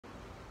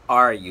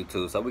Alright,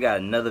 YouTube, so we got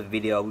another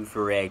video we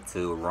react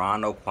to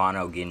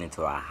Quando getting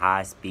into a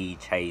high-speed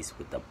chase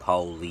with the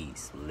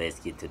police. Let's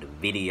get to the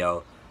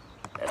video.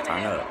 Let's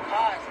turn up.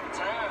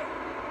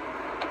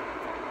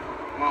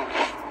 Come on.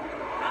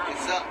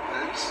 What's up,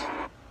 man?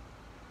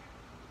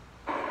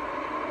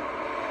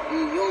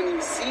 You don't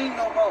even see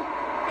no more.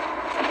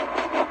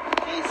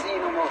 You ain't see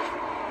no more.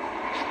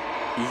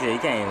 He said he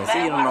can't even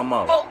see them no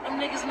more. Fuck, them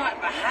niggas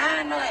not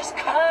behind us,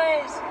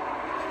 cuz.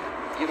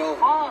 Get over.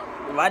 Fuck.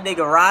 My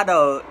nigga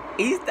Rondo,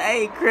 he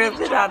stayed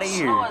crippin' out of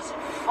here.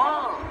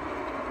 Fuck.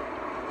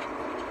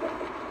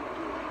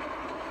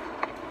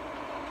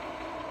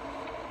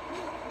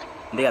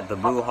 They got the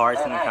blue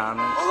hearts in the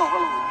comments. Hold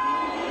on.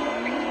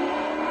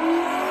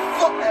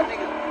 Fuck that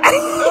nigga.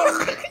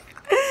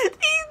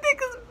 These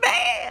niggas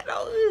bad.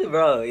 Oh,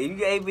 bro, if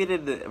you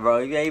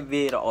ain't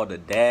been on the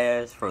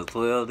dash for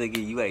 12,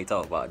 nigga, you ain't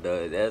talking about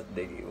that. That's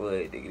nigga, what,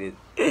 nigga,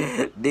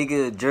 this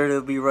nigga, journal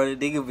be running,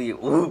 nigga be,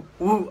 ooh,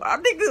 our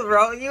niggas,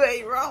 bro, you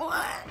ain't wrong.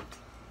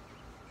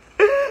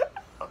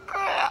 Oh,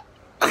 crap.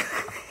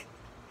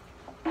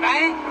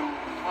 Man,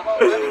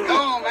 let me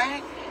go,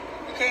 man.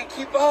 You can't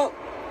keep up.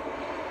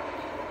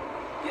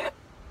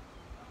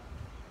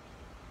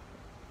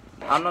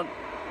 I know.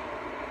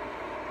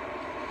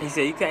 He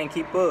said you can't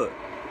keep up.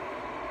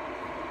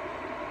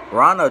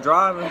 Rondo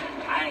driving.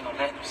 I ain't gonna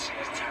let them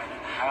shits turn in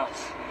the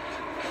house.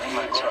 They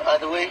might Go the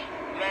other way.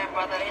 Man,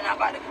 brother, they not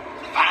about to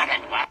find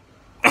that.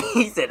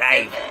 He said I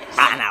ain't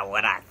find out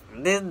what I.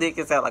 This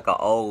nigga sound like an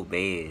old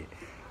man.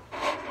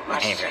 I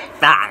ain't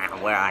find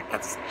out where I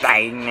can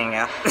stay,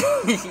 nigga.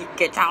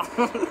 Get y'all.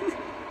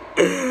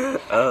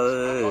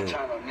 I'm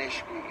trying to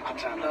next week. I'm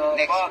trying to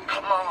next week.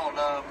 Come on,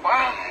 boy.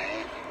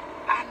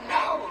 I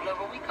know, look,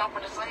 but we come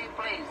from the same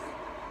place.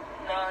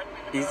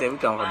 He said we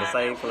come from the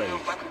same place.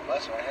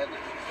 That's right, had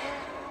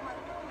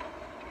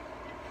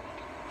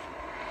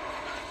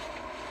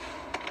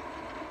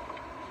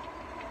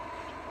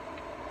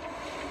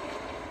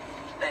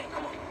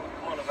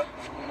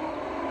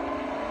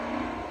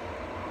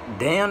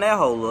Damn, that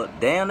whole look.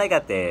 Damn, they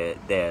got that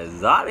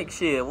exotic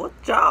shit. What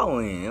y'all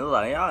in? It was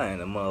like y'all in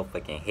a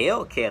motherfucking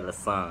Hellcat or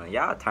something.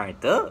 Y'all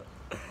turned up.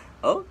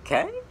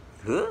 Okay,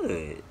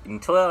 good.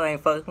 And 12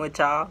 ain't fucking with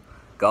y'all.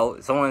 Go.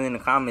 Someone in the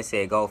comments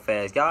said go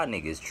fast. Y'all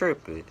niggas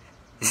tripping.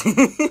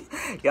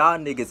 Y'all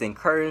niggas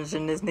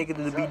encouraging this nigga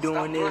to be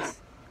doing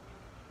this.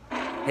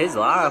 His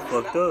life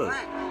fucked up.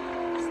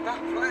 Stop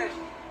playing.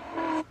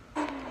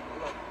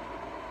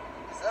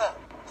 What's up?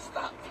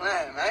 Stop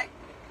playing, man.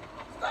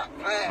 Stop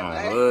playing,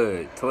 man.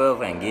 Good.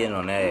 12 ain't getting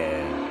on that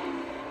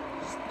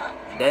ass.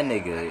 That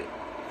nigga.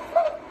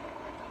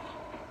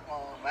 Come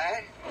on,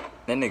 man.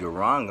 That nigga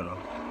wrong on him.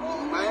 Come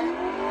on, man.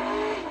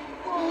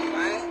 Come on,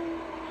 man.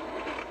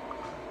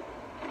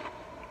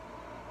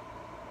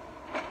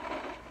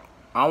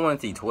 I want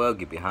to see 12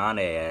 get behind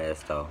that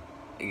ass though.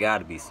 It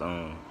gotta be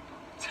soon.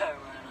 You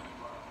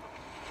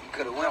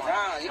could have went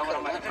around. You could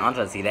have went I'm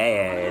trying to see that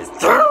ass.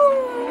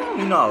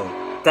 You know,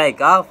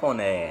 take off on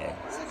that ass.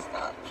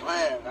 Stop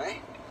playing, man.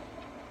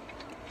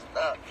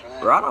 Stop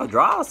playing. Rondo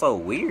drive so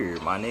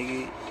weird, my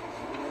nigga.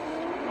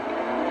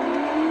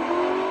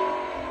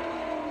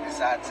 It's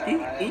our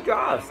time. He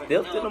drives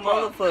stiff to the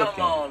motherfucking.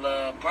 Come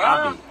on,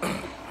 bro.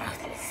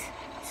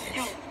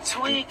 You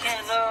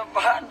tweaking,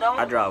 bro.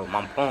 I drive with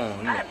my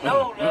phone. I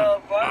know,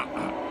 bro.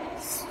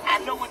 I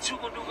know what you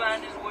gonna do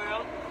around this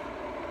world.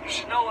 You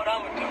should know what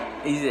I'm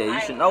gonna do. He said, you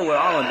should know what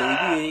I'm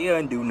gonna do. You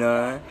ain't do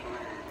nothing.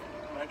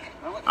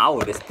 I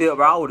would have still,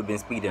 bro. I would have been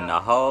speeding the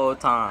whole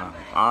time.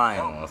 I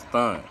ain't gonna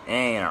stunt.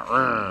 And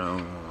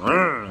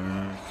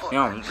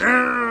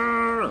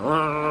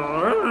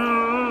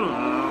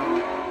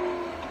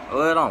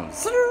what I'm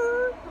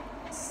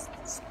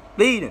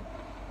speeding.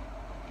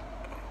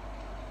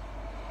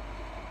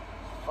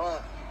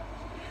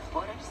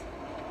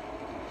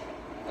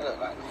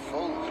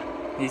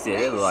 He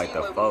said it look like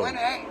the foe.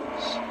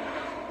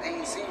 They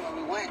ain't seen where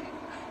we went.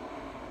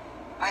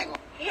 I ain't gonna.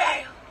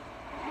 Yeah.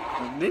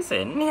 They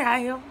said,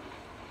 yeah.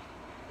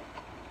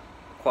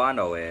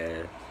 Quando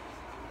ass.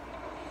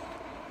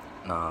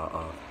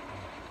 Nah,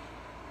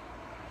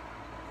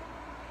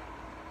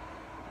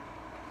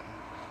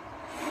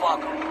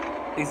 Fuck him.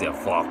 He said,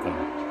 fuck him.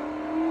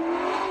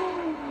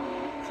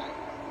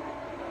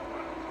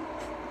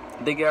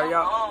 Dig y'all?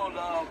 Come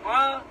on,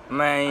 bro.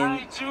 Man.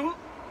 Ain't you?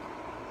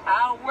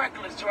 I'll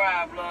reckless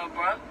drive, bro.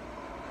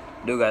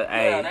 Dude got,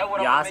 hey,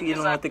 y'all see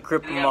him with the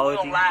crip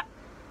emoji?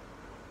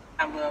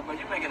 But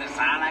you making it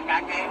sound like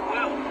I can't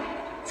will.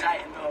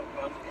 Tighten up,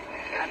 brother.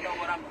 I know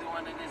what I'm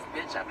doing in this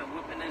bitch. I've been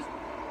whipping this.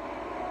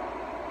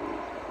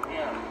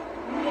 Yeah.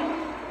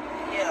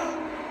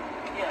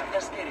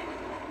 Let's get it.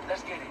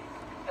 Let's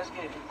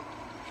get it.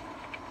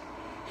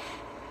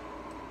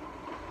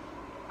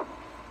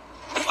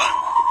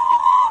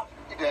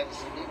 You gotta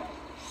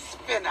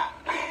spin out.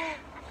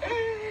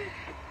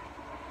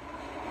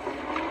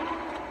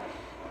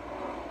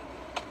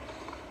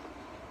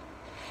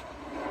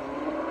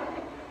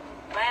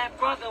 Man,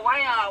 brother, why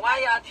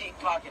y'all keep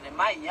parking in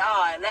my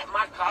yard? Let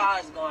my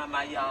cars go in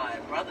my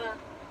yard, brother.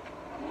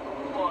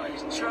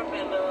 boys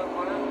tripping, little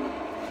bro.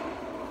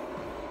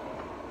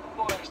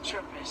 Boys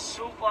tripping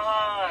super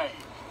hard.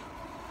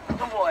 The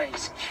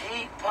boys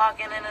keep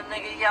parking in a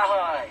nigga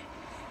yard.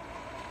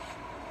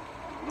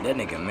 That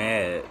nigga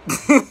mad.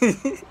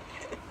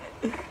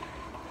 I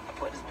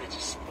put this bitch in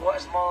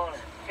sports mode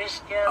and fish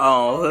together.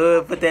 On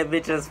hood, put that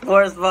bitch in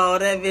sports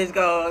mode. That bitch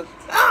goes,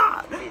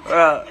 ah!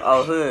 Bro,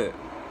 on hood.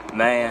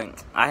 Man,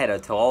 I had a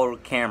Toyota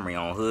Camry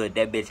on hood.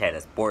 That bitch had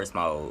a sports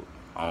mode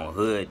on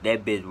hood.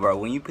 That bitch, bro,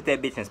 when you put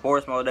that bitch in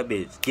sports mode, that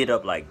bitch get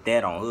up like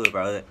that on hood,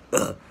 bro.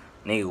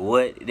 Nigga,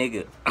 what?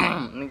 Nigga,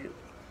 nigga,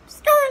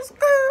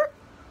 skirt.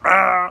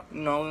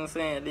 You know what I'm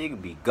saying?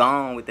 Nigga be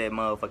gone with that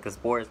motherfucking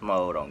sports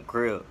mode on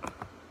crib.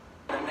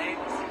 The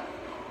neighbors,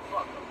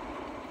 fuck them.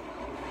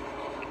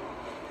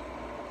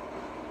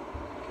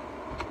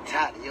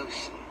 Tired of your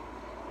shit.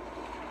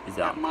 He's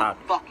That on top.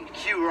 motherfucking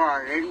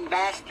QR,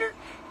 bastard.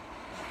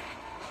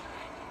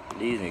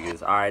 These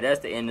niggas. Alright,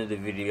 that's the end of the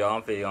video.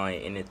 I'm finna go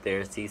and end it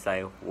there.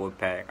 Seaside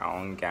Woodpack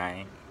on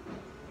game.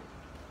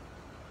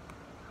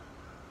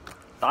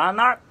 Thought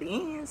not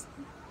beans.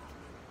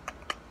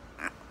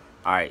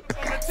 Alright.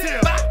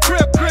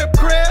 Crip.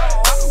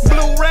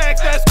 Blue rag,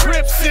 that's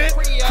crip shit.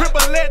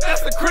 Cripolette,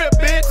 that's the crip,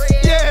 bitch.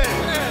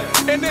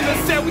 Yeah. And in the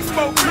set, we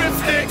smoke crip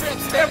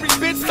sticks. Every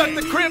bitch suck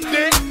the crip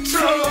dick.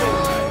 True.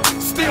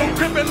 Still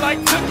crippin' like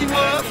Tookie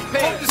was.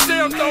 Hope the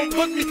sheriff don't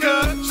book me,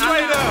 cuz.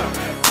 Straight up.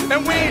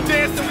 And we ain't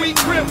dancing, we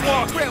crip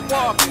walk.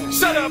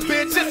 Shut up,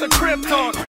 bitch, it's a crip talk.